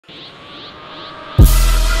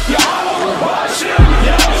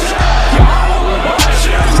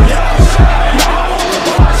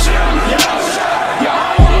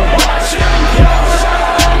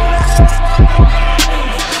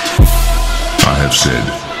I have said,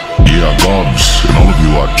 ye are gods, and all of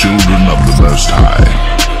you are children of the Most High.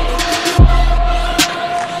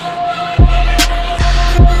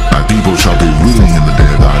 Thy people shall be willing in the day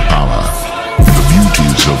of thy power, in the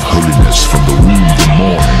beauties of holiness from the womb of the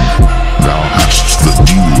morning. Thou hast the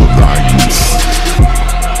dew of thy youth.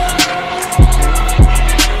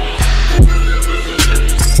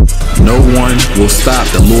 No one will stop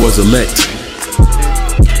the Lord's elect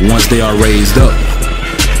once they are raised up.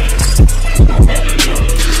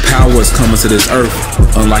 Power is coming to this earth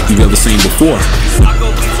unlike you've ever seen before.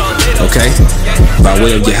 Okay? By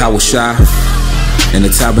way of Yahushua and the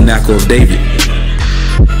tabernacle of David.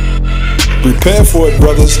 Prepare for it,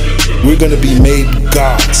 brothers. We're going to be made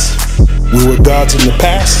gods. We were gods in the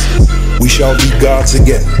past. We shall be gods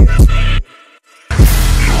again.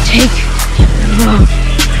 Take the world.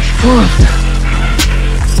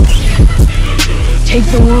 Take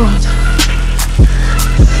the world.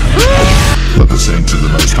 But the saints of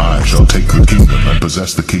the Most High shall take the kingdom and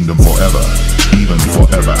possess the kingdom forever, even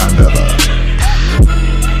forever and ever.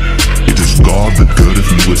 It is God that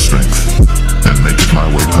girdeth me with strength, and maketh my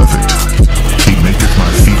way perfect. He maketh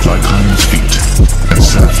my feet like hinds' feet, and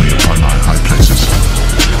setteth me upon my high places.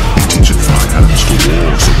 He teacheth my hands to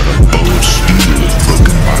war, so that a bow of steel is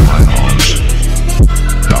broken by mine arms.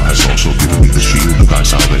 Thou hast also given me the shield of thy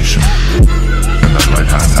salvation, and thy right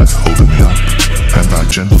hand hath holden me up, and thy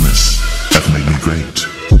gentleness hath made me great.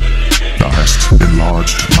 Thou hast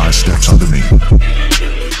enlarged my steps under me,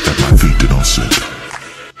 that my feet did not slip.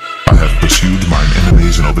 I have pursued mine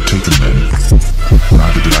enemies and overtaken them,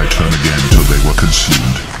 neither did I turn again till they were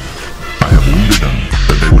consumed. I have wounded them,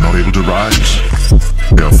 that they were not able to rise.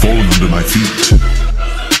 They are fallen under my feet.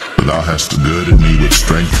 But thou hast girded me with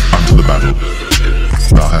strength unto the battle.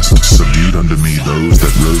 Thou hast subdued unto me those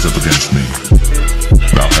that rose up against me.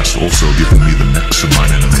 Thou hast also given me the necks of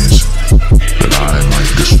mine enemies, that I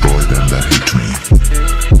might destroy them that hate me.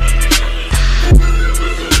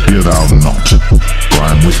 Fear thou not, for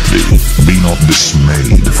I am with thee. Be not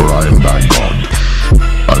dismayed, for I am thy God.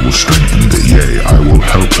 I will strengthen thee, yea, I will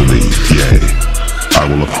help thee, yea, I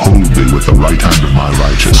will uphold thee with the right hand of my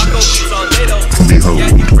righteousness.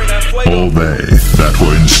 Behold, all they that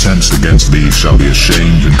were incensed against thee shall be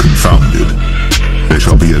ashamed and confounded. They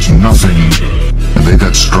shall be as nothing, and they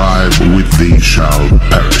that strive with thee shall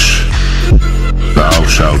perish. Thou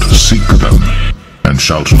shalt seek them, and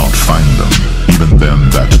shalt not find them, even them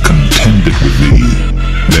that contended with thee.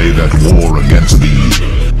 They that war against thee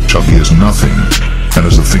shall be as nothing, and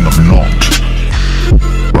as a thing of naught.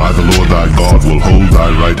 For I, the Lord thy God, will hold thy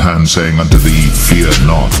right hand, saying unto thee, Fear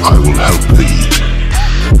not, I will help thee.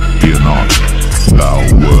 Fear not, thou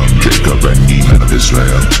worm Jacob, and ye men of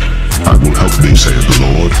Israel. I will help thee, saith the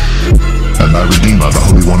Lord, and thy Redeemer, the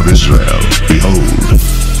Holy One of Israel. Behold,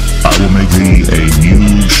 I will make thee a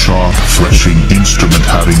new, sharp, threshing instrument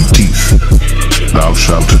having teeth. Thou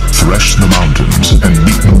shalt thresh the mountains, and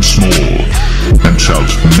beat them small, and shalt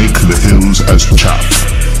make the hills as chaff.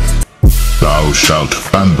 Thou shalt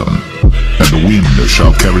fan them, and the wind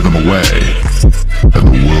shall carry them away, and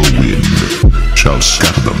the whirlwind shall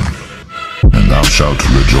scatter them. And thou shalt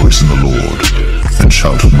rejoice in the Lord, and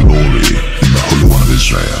shalt glory in the Holy One of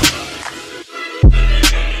Israel.